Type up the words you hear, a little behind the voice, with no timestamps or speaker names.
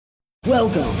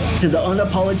Welcome to the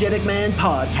Unapologetic Man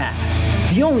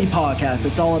Podcast, the only podcast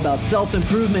that's all about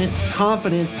self-improvement,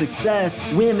 confidence, success,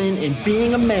 women, and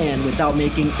being a man without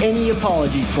making any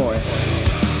apologies for it.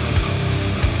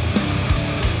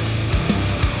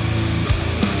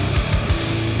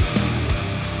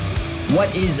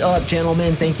 What is up,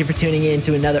 gentlemen? Thank you for tuning in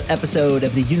to another episode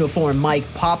of the Uniform Mike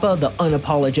Papa, the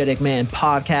Unapologetic Man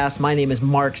Podcast. My name is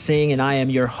Mark Singh, and I am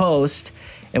your host.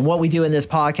 And what we do in this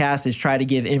podcast is try to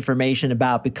give information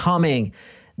about becoming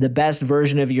the best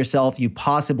version of yourself you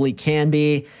possibly can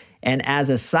be. And as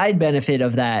a side benefit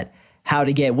of that, how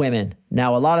to get women.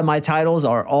 Now, a lot of my titles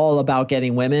are all about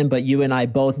getting women, but you and I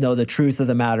both know the truth of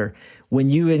the matter. When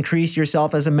you increase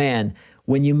yourself as a man,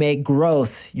 when you make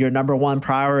growth your number one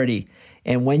priority,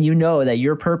 and when you know that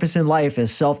your purpose in life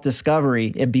is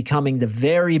self-discovery and becoming the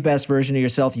very best version of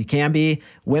yourself you can be,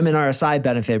 women are a side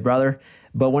benefit, brother.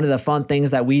 But one of the fun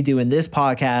things that we do in this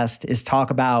podcast is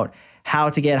talk about how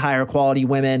to get higher quality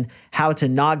women, how to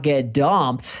not get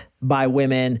dumped by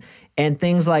women, and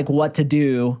things like what to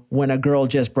do when a girl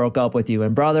just broke up with you.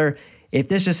 And brother, if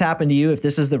this just happened to you, if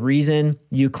this is the reason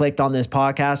you clicked on this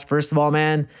podcast, first of all,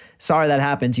 man, sorry that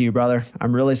happened to you, brother.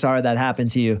 I'm really sorry that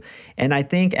happened to you. And I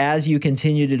think as you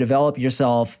continue to develop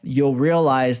yourself, you'll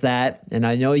realize that, and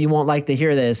I know you won't like to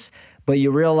hear this, but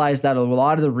you realize that a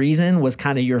lot of the reason was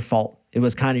kind of your fault. It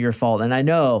was kind of your fault. And I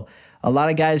know a lot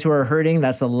of guys who are hurting,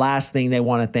 that's the last thing they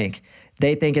want to think.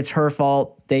 They think it's her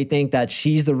fault. They think that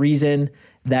she's the reason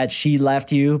that she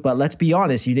left you. But let's be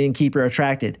honest, you didn't keep her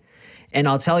attracted. And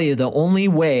I'll tell you, the only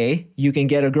way you can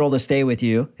get a girl to stay with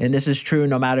you, and this is true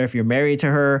no matter if you're married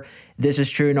to her, this is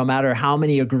true no matter how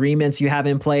many agreements you have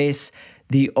in place,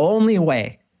 the only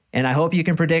way, and I hope you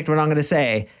can predict what I'm going to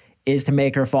say, is to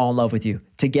make her fall in love with you,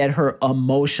 to get her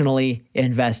emotionally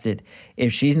invested.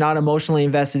 If she's not emotionally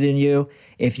invested in you,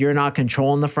 if you're not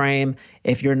controlling the frame,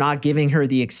 if you're not giving her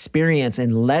the experience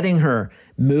and letting her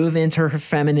move into her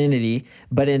femininity,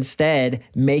 but instead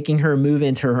making her move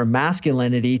into her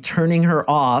masculinity, turning her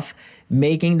off,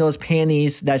 making those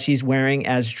panties that she's wearing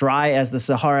as dry as the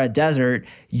Sahara Desert,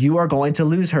 you are going to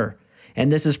lose her.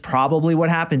 And this is probably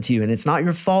what happened to you. And it's not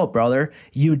your fault, brother.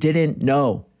 You didn't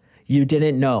know. You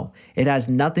didn't know. It has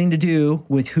nothing to do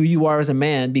with who you are as a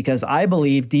man, because I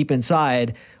believe deep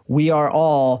inside, we are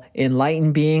all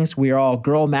enlightened beings. We are all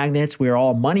girl magnets. We are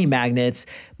all money magnets.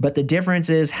 But the difference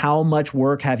is, how much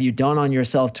work have you done on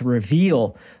yourself to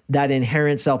reveal that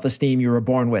inherent self-esteem you were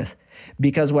born with?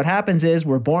 Because what happens is,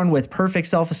 we're born with perfect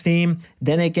self-esteem,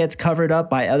 then it gets covered up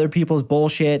by other people's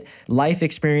bullshit, life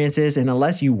experiences, and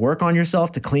unless you work on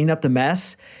yourself to clean up the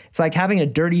mess, it's like having a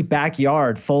dirty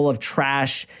backyard full of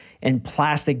trash and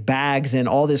plastic bags and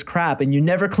all this crap, and you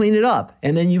never clean it up.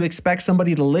 And then you expect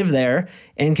somebody to live there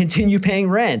and continue paying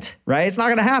rent, right? It's not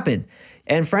gonna happen.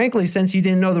 And frankly, since you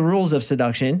didn't know the rules of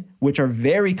seduction, which are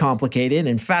very complicated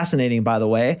and fascinating, by the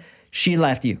way, she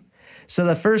left you. So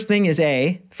the first thing is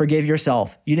A, forgive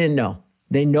yourself. You didn't know.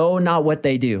 They know not what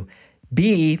they do.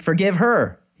 B, forgive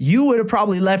her. You would have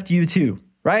probably left you too,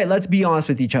 right? Let's be honest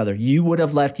with each other. You would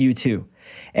have left you too.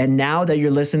 And now that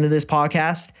you're listening to this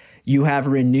podcast, you have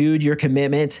renewed your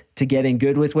commitment to getting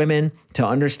good with women, to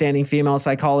understanding female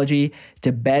psychology,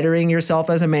 to bettering yourself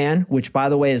as a man, which, by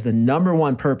the way, is the number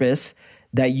one purpose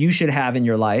that you should have in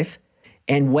your life.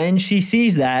 And when she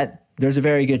sees that, there's a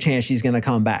very good chance she's going to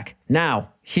come back. Now,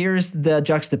 here's the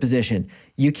juxtaposition.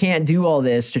 You can't do all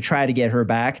this to try to get her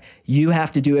back. You have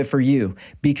to do it for you,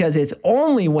 because it's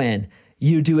only when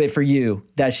you do it for you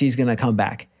that she's going to come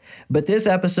back. But this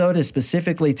episode is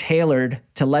specifically tailored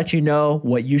to let you know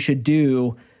what you should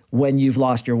do when you've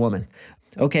lost your woman.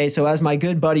 Okay, so as my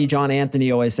good buddy John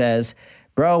Anthony always says,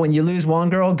 bro, when you lose one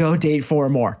girl, go date 4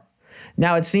 more.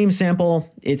 Now, it seems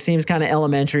simple. It seems kind of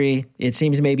elementary. It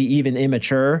seems maybe even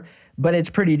immature, but it's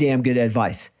pretty damn good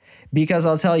advice. Because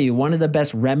I'll tell you, one of the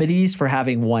best remedies for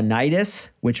having one-nightus,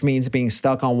 which means being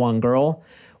stuck on one girl,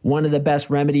 one of the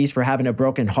best remedies for having a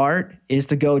broken heart is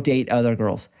to go date other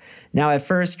girls. Now, at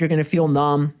first, you're going to feel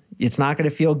numb. It's not going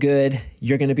to feel good.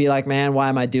 You're going to be like, man, why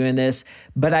am I doing this?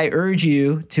 But I urge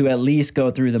you to at least go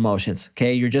through the motions,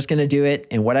 okay? You're just going to do it.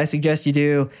 And what I suggest you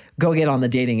do, go get on the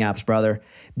dating apps, brother.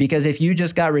 Because if you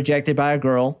just got rejected by a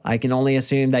girl, I can only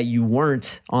assume that you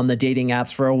weren't on the dating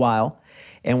apps for a while.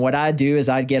 And what I'd do is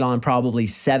I'd get on probably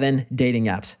 7 dating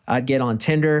apps. I'd get on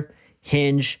Tinder,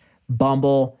 Hinge,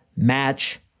 Bumble,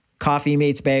 Match, Coffee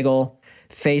Meets Bagel,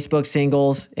 Facebook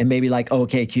Singles, and maybe like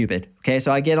OkCupid. Okay,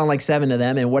 so I get on like 7 of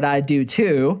them. And what I do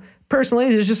too, personally,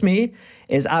 this is just me,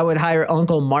 is I would hire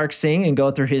Uncle Mark Singh and go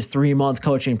through his 3-month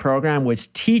coaching program,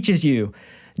 which teaches you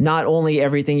not only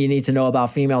everything you need to know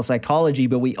about female psychology,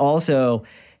 but we also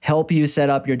help you set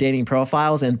up your dating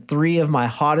profiles. And 3 of my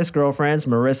hottest girlfriends,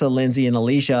 Marissa, Lindsay, and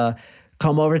Alicia,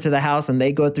 come over to the house and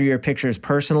they go through your pictures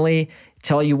personally,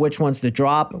 tell you which ones to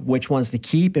drop, which ones to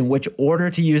keep, and which order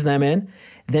to use them in.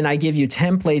 Then I give you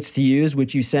templates to use,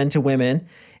 which you send to women.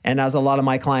 And as a lot of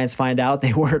my clients find out,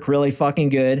 they work really fucking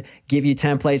good. Give you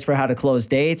templates for how to close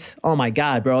dates. Oh my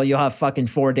God, bro, you'll have fucking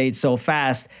 4 dates so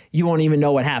fast, you won't even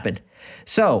know what happened.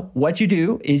 So what you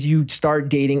do is you start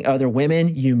dating other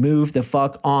women, you move the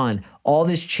fuck on. All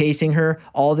this chasing her,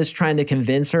 all this trying to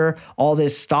convince her, all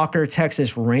this stalker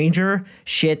Texas Ranger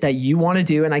shit that you want to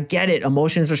do. And I get it,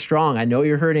 emotions are strong. I know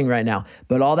you're hurting right now,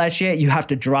 but all that shit, you have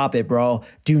to drop it, bro.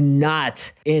 Do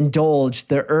not indulge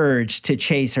the urge to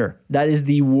chase her. That is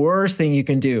the worst thing you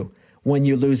can do when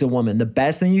you lose a woman. The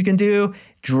best thing you can do,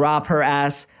 drop her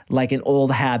ass like an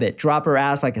old habit. Drop her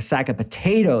ass like a sack of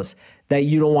potatoes that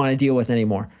you don't want to deal with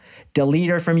anymore. Delete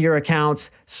her from your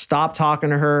accounts, stop talking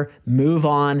to her, move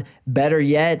on. Better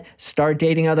yet, start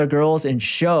dating other girls and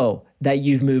show that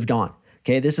you've moved on.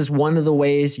 Okay, this is one of the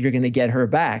ways you're going to get her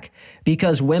back,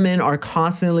 because women are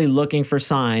constantly looking for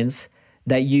signs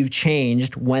that you've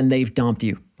changed when they've dumped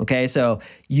you. Okay, so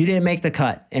you didn't make the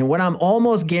cut. And what I'm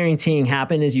almost guaranteeing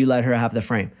happened is you let her have the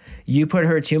frame. You put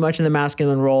her too much in the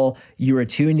masculine role. You were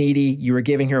too needy. You were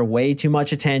giving her way too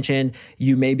much attention.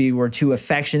 You maybe were too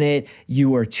affectionate.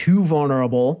 You were too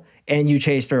vulnerable, and you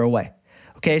chased her away.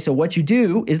 Okay, so what you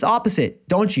do is the opposite,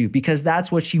 don't you? Because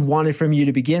that's what she wanted from you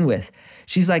to begin with.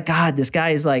 She's like, God, this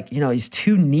guy is like, he's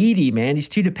too needy, man. He's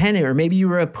too dependent. Or maybe you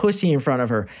were a pussy in front of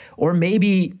her. Or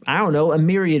maybe, I don't know, a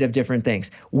myriad of different things,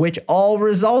 which all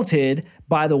resulted,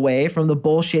 by the way, from the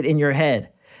bullshit in your head.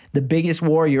 The biggest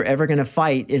war you're ever going to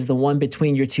fight is the one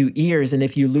between your 2 ears. And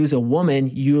if you lose a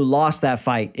woman, you lost that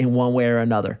fight in one way or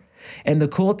another. And the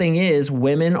cool thing is,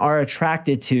 women are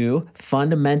attracted to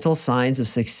fundamental signs of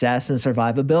success and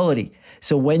survivability.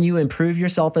 So when you improve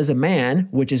yourself as a man,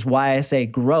 which is why I say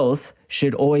growth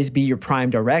should always be your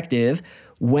prime directive,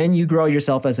 when you grow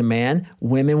yourself as a man,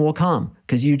 women will come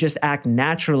because you just act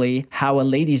naturally how a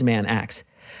ladies' man acts.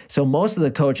 So most of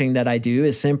the coaching that I do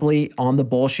is simply on the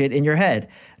bullshit in your head.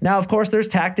 Now, of course, there's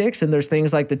tactics and there's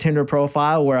things like the Tinder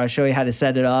profile where I show you how to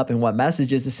set it up and what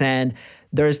messages to send.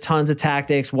 There's tons of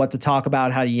tactics, what to talk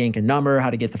about, how to yank a number, how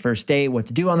to get the first date, what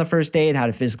to do on the first date, how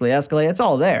to physically escalate. It's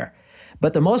all there.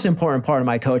 But the most important part of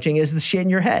my coaching is the shit in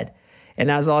your head. And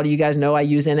as all of you guys know, I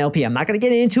use NLP. I'm not going to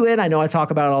get into it. I know I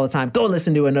talk about it all the time. Go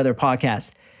listen to another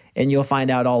podcast and you'll find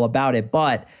out all about it.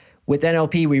 But with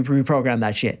NLP, we reprogram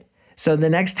that shit. So the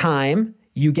next time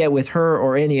you get with her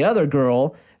or any other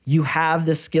girl, you have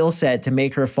the skill set to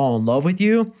make her fall in love with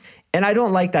you. And I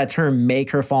don't like that term,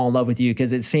 make her fall in love with you,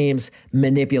 because it seems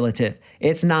manipulative.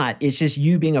 It's not. It's just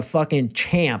you being a fucking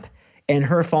champ and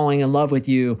her falling in love with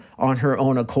you on her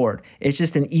own accord. It's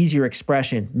just an easier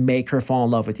expression, make her fall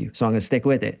in love with you. So I'm going to stick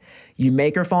with it. You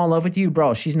make her fall in love with you,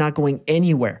 bro, she's not going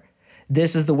anywhere.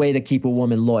 This is the way to keep a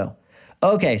woman loyal.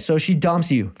 Okay, so she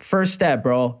dumps you. First step,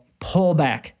 bro, pull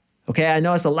back. Okay, I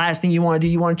know it's the last thing you want to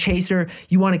do. You want to chase her.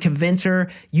 You want to convince her.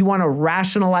 You want to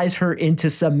rationalize her into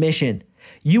submission.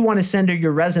 You want to send her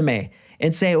your resume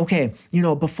and say, okay,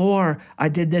 before I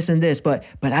did this and this, but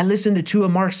I listened to 2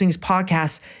 of Mark Singh's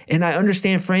podcasts and I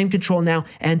understand frame control now,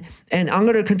 and I'm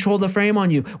going to control the frame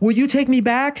on you. Will you take me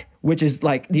back? Which is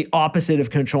like the opposite of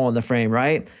controlling the frame,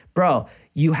 right? Bro,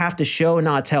 you have to show,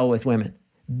 not tell with women.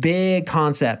 Big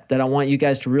concept that I want you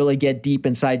guys to really get deep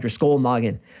inside your skull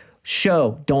noggin.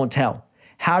 Show, don't tell.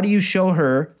 How do you show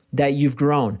her that you've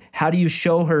grown? How do you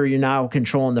show her you're now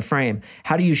controlling the frame?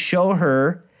 How do you show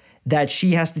her that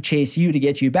she has to chase you to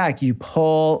get you back? You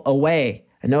pull away.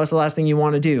 I know it's the last thing you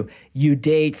want to do. You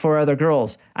date for other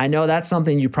girls. I know that's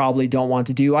something you probably don't want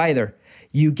to do either.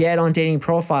 You get on dating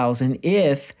profiles, and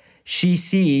if she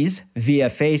sees via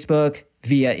Facebook,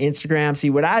 via Instagram,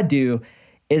 see, what I'd do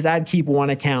is I'd keep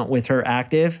one account with her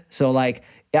active. So like,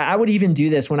 I would even do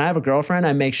this when I have a girlfriend.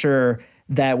 I make sure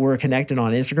that we're connected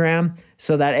on Instagram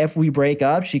so that if we break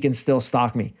up, she can still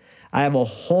stalk me. I have a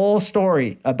whole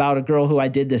story about a girl who I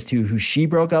did this to, who she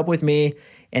broke up with me.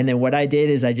 And then what I did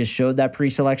is I just showed that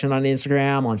pre-selection on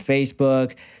Instagram, on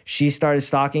Facebook. She started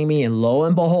stalking me, and lo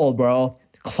and behold, bro,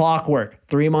 clockwork.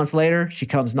 3 months later, she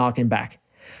comes knocking back.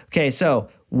 Okay, so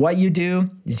what you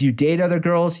do is you date other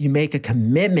girls. You make a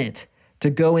commitment to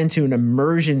go into an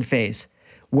immersion phase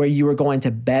where you are going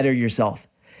to better yourself.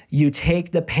 You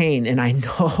take the pain, and I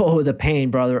know the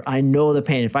pain, brother. I know the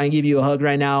pain. If I can give you a hug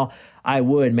right now, I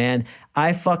would, man.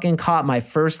 I fucking caught my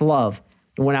first love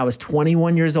when I was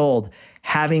 21 years old,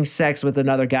 having sex with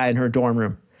another guy in her dorm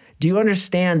room. Do you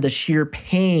understand the sheer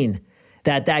pain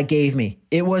that gave me.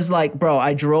 It was like, bro,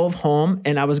 I drove home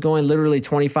and I was going literally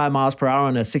 25 miles per hour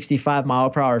on a 65 mile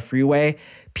per hour freeway.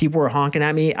 People were honking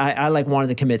at me. I like wanted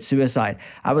to commit suicide.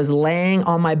 I was laying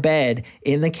on my bed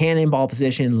in the cannonball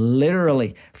position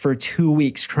literally for 2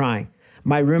 weeks crying.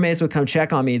 My roommates would come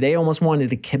check on me. They almost wanted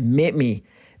to commit me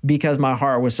because my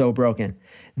heart was so broken.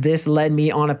 This led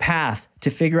me on a path to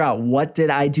figure out, what did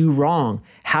I do wrong?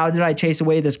 How did I chase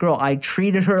away this girl? I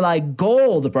treated her like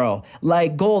gold, bro.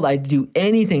 Like gold. I'd do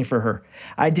anything for her.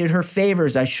 I did her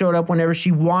favors. I showed up whenever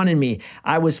she wanted me.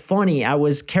 I was funny. I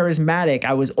was charismatic.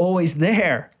 I was always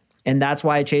there. And that's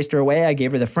why I chased her away. I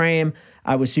gave her the frame.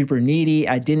 I was super needy.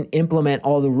 I didn't implement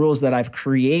all the rules that I've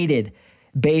created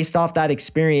based off that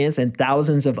experience and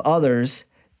thousands of others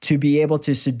to be able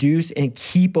to seduce and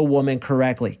keep a woman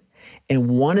correctly. And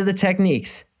one of the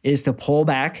techniques is to pull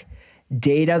back,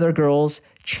 date other girls,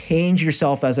 change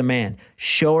yourself as a man.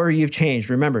 Show her you've changed.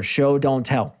 Remember, show, don't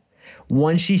tell.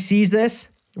 Once she sees this,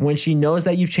 when she knows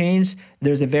that you've changed,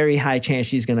 there's a very high chance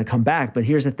she's going to come back. But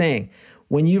here's the thing.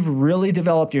 When you've really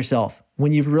developed yourself,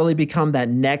 when you've really become that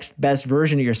next best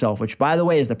version of yourself, which by the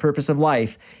way is the purpose of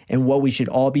life and what we should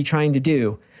all be trying to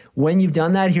do, when you've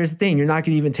done that, here's the thing. You're not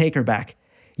going to even take her back.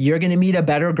 You're going to meet a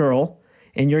better girl.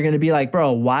 And you're going to be like,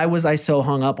 bro, why was I so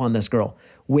hung up on this girl?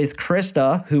 With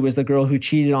Krista, who was the girl who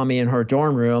cheated on me in her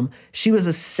dorm room, she was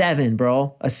a 7,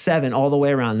 bro. A 7 all the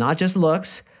way around. Not just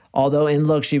looks, although in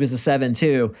looks she was a 7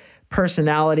 too.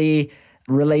 Personality,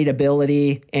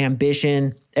 relatability,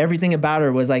 ambition, everything about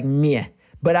her was like meh.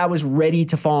 But I was ready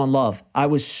to fall in love. I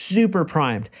was super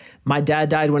primed. My dad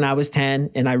died when I was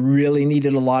 10, and I really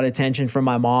needed a lot of attention from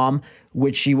my mom,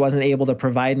 which she wasn't able to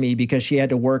provide me because she had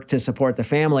to work to support the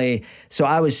family. So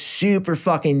I was super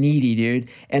fucking needy, dude.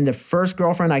 And the first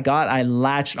girlfriend I got, I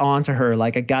latched onto her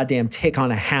like a goddamn tick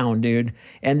on a hound, dude.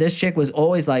 And this chick was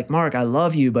always like, Mark, I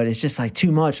love you, but it's just like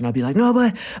too much. And I'll be like, no,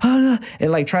 but,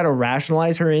 and like try to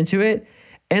rationalize her into it.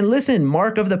 And listen,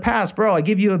 Mark of the past, bro, I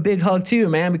give you a big hug too,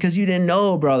 man, because you didn't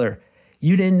know, brother.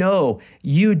 You didn't know.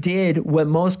 You did what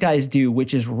most guys do,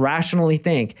 which is rationally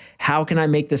think, how can I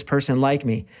make this person like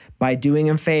me? By doing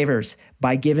them favors,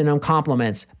 by giving them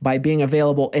compliments, by being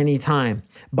available anytime,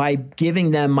 by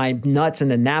giving them my nuts in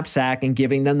a knapsack and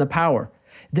giving them the power.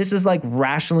 This is like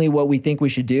rationally what we think we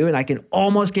should do. And I can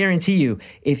almost guarantee you,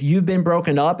 if you've been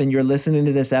broken up and you're listening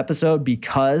to this episode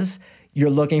because you're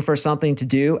looking for something to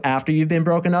do after you've been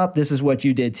broken up, this is what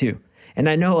you did too. And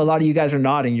I know a lot of you guys are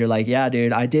nodding. You're like, yeah,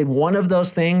 dude, I did one of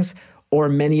those things or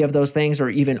many of those things or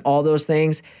even all those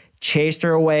things, chased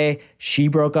her away. She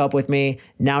broke up with me.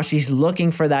 Now she's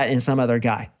looking for that in some other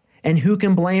guy. And who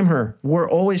can blame her? We're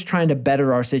always trying to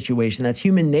better our situation. That's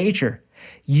human nature.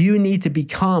 You need to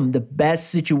become the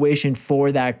best situation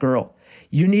for that girl.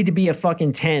 You need to be a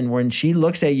fucking 10 when she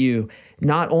looks at you.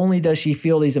 Not only does she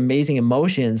feel these amazing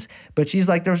emotions, but she's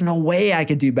like, there's no way I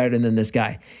could do better than this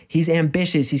guy. He's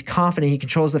ambitious. He's confident. He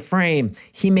controls the frame.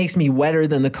 He makes me wetter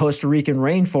than the Costa Rican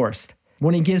rainforest.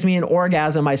 When he gives me an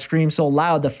orgasm, I scream so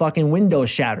loud, the fucking windows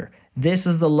shatter. This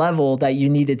is the level that you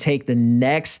need to take the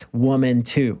next woman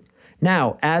to.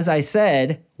 Now, as I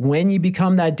said, when you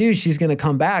become that dude, she's going to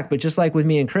come back. But just like with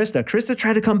me and Krista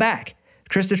tried to come back.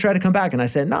 Krista tried to come back and I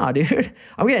said, nah, dude,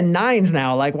 I'm getting 9s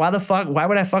now. Like, why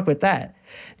would I fuck with that?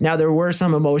 Now, there were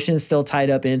some emotions still tied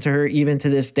up into her. Even to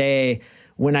this day,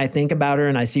 when I think about her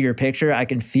and I see her picture, I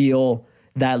can feel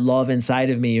that love inside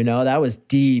of me, you know? That was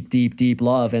deep, deep, deep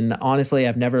love. And honestly,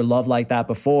 I've never loved like that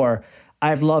before.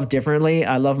 I've loved differently.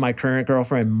 I love my current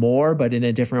girlfriend more, but in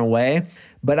a different way.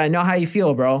 But I know how you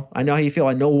feel, bro. I know how you feel.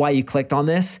 I know why you clicked on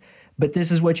this, but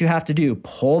this is what you have to do.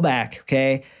 Pull back,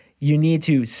 okay? You need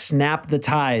to snap the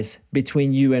ties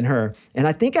between you and her. And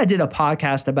I think I did a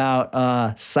podcast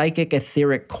about psychic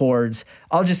etheric cords.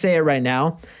 I'll just say it right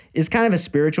now. It's kind of a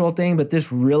spiritual thing, but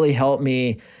this really helped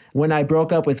me when I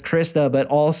broke up with Krista, but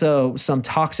also some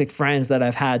toxic friends that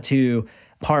I've had to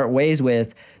part ways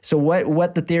with. So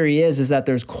what the theory is that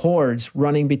there's cords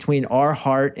running between our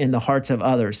heart and the hearts of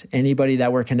others, anybody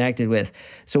that we're connected with.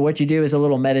 So what you do is a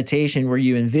little meditation where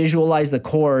you visualize the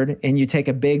cord and you take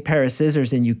a big pair of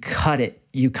scissors and you cut it.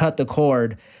 You cut the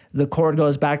cord. The cord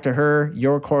goes back to her.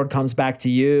 Your cord comes back to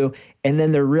you. And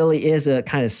then there really is a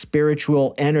kind of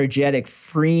spiritual, energetic,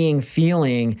 freeing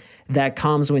feeling that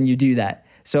comes when you do that.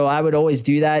 So I would always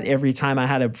do that every time I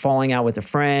had a falling out with a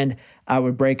friend. I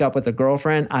would break up with a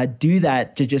girlfriend. I'd do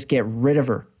that to just get rid of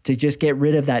her, to just get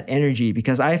rid of that energy,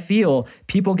 because I feel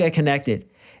people get connected.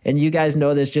 And you guys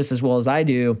know this just as well as I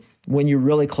do. When you're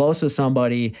really close with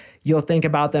somebody, you'll think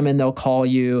about them and they'll call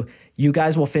you. You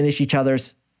guys will finish each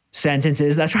other's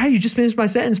sentences. That's right. You just finished my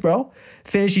sentence, bro.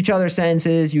 Finish each other's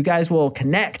sentences. You guys will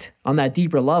connect on that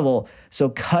deeper level. So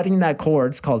cutting that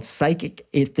cord, it's called psychic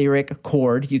etheric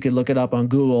cord. You could look it up on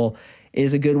Google,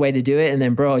 is a good way to do it. And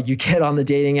then, bro, you get on the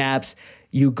dating apps,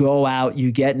 you go out,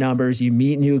 you get numbers, you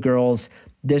meet new girls.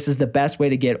 This is the best way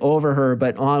to get over her.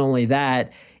 But not only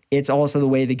that, it's also the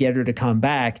way to get her to come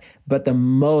back. But the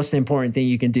most important thing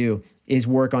you can do is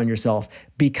work on yourself.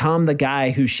 Become the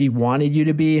guy who she wanted you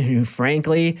to be, who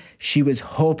frankly, she was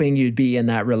hoping you'd be in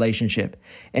that relationship.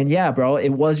 And yeah, bro, it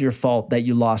was your fault that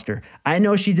you lost her. I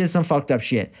know she did some fucked up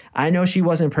shit. I know she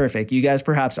wasn't perfect. You guys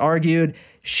perhaps argued.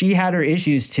 She had her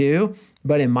issues too.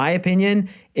 But in my opinion,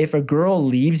 if a girl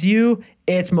leaves you,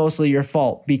 it's mostly your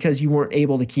fault because you weren't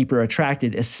able to keep her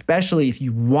attracted, especially if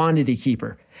you wanted to keep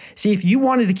her. See, if you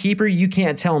wanted to keep her, you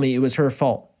can't tell me it was her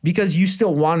fault because you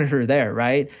still wanted her there,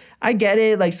 right? I get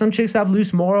it. Like some chicks have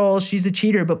loose morals. She's a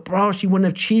cheater, but bro, she wouldn't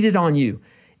have cheated on you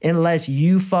unless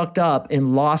you fucked up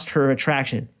and lost her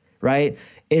attraction, right?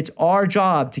 It's our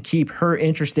job to keep her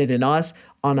interested in us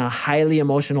on a highly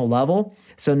emotional level.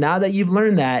 So now that you've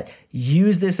learned that,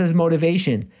 use this as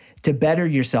motivation to better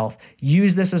yourself.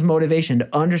 Use this as motivation to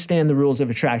understand the rules of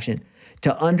attraction,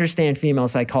 to understand female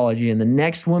psychology. And the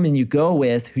next woman you go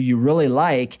with who you really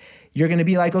like, you're going to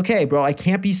be like, okay, bro, I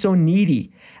can't be so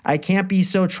needy. I can't be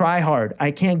so try hard.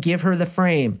 I can't give her the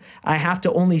frame. I have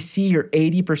to only see her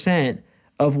 80%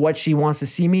 of what she wants to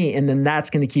see me. And then that's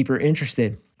going to keep her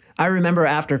interested. I remember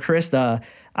after Krista,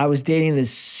 I was dating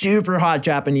this super hot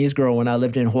Japanese girl when I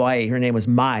lived in Hawaii. Her name was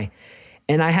Mai.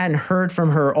 And I hadn't heard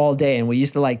from her all day. And we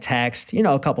used to like text,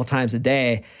 a couple times a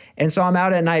day. And so I'm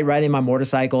out at night riding my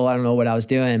motorcycle. I don't know what I was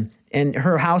doing. And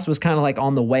her house was kind of like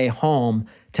on the way home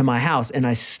to my house. And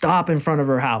I stop in front of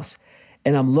her house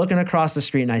and I'm looking across the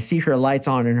street and I see her lights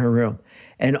on in her room.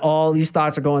 And all these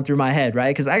thoughts are going through my head, right?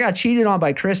 Because I got cheated on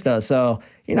by Krista. So,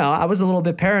 I was a little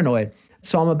bit paranoid.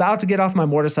 So I'm about to get off my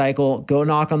motorcycle, go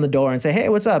knock on the door and say, hey,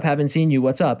 what's up? Haven't seen you.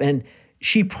 What's up? And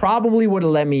she probably would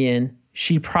have let me in.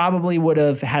 She probably would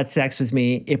have had sex with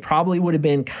me. It probably would have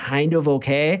been kind of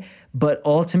okay. But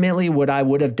ultimately, what I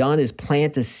would have done is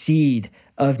plant a seed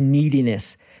of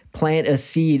neediness, plant a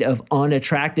seed of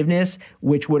unattractiveness,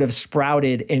 which would have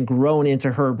sprouted and grown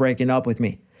into her breaking up with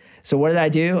me. So what did I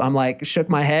do? I'm like, shook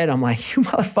my head. I'm like, you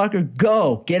motherfucker,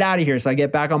 go, get out of here. So I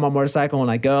get back on my motorcycle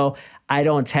and I go. I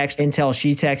don't text until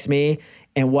she texts me.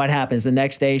 And what happens? The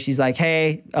next day, she's like,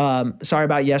 hey, sorry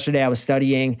about yesterday. I was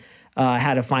studying. I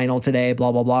had a final today,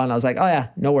 blah, blah, blah. And I was like, oh yeah,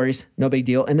 no worries, no big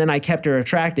deal. And then I kept her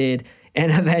attracted.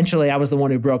 And eventually I was the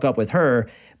one who broke up with her.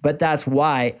 But that's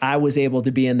why I was able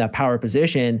to be in that power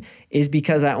position, is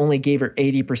because I only gave her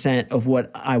 80% of what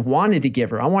I wanted to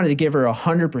give her. I wanted to give her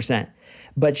 100%.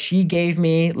 But she gave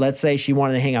me, let's say she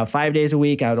wanted to hang out 5 days a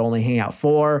week, I would only hang out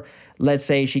 4. Let's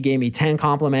say she gave me 10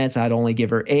 compliments, I'd only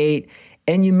give her 8.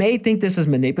 And you may think this is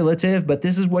manipulative, but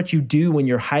this is what you do when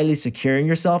you're highly secure in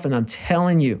yourself. And I'm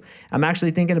telling you, I'm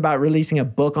actually thinking about releasing a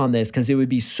book on this because it would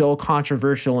be so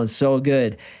controversial and so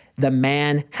good. The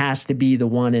man has to be the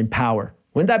one in power.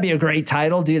 Wouldn't that be a great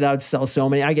title? Dude, that would sell so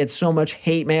many. I get so much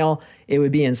hate mail. It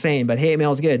would be insane, but hate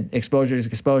mail is good. Exposure is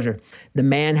exposure. The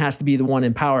man has to be the one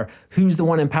in power. Who's the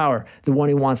one in power? The one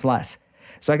who wants less.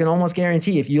 So I can almost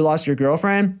guarantee if you lost your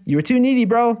girlfriend, you were too needy,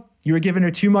 bro. You were giving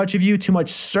her too much of you, too much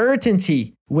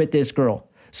certainty with this girl.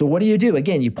 So what do?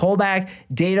 Again, you pull back,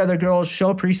 date other girls,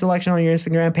 show pre-selection on your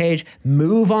Instagram page,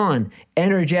 move on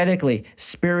energetically,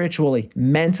 spiritually,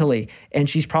 mentally, and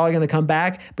she's probably going to come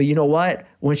back. But you know what?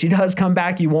 When she does come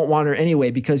back, you won't want her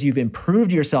anyway because you've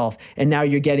improved yourself and now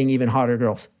you're getting even hotter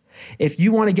girls. If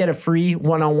you want to get a free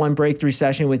one-on-one breakthrough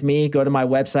session with me, go to my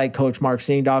website,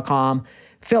 coachmarksing.com,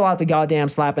 fill out the goddamn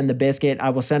slap in the biscuit.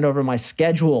 I will send over my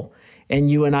schedule and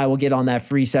you and I will get on that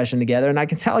free session together. And I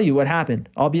can tell you what happened.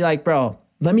 I'll be like, bro,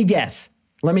 let me guess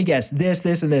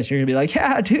this, and this. You're gonna be like,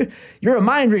 yeah, dude, you're a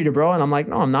mind reader, bro. And I'm like,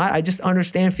 no, I'm not. I just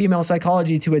understand female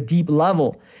psychology to a deep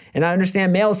level. And I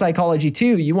understand male psychology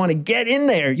too. You wanna get in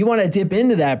there. You wanna dip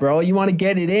into that, bro. You wanna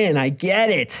get it in. I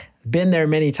get it. Been there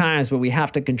many times, but we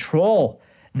have to control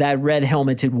that red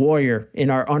helmeted warrior in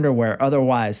our underwear.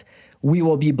 Otherwise, we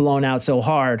will be blown out so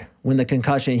hard when the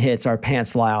concussion hits, our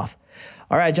pants fly off.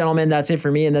 All right, gentlemen, that's it for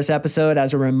me in this episode.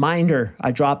 As a reminder,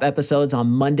 I drop episodes on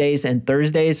Mondays and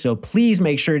Thursdays, so please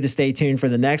make sure to stay tuned for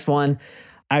the next one.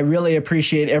 I really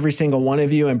appreciate every single one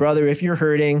of you. And brother, if you're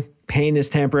hurting, pain is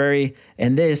temporary,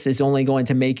 and this is only going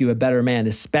to make you a better man,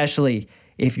 especially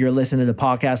if you're listening to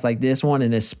podcasts like this one,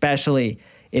 and especially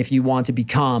if you want to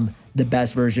become the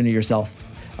best version of yourself.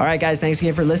 All right, guys, thanks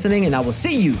again for listening, and I will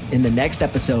see you in the next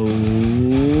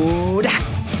episode.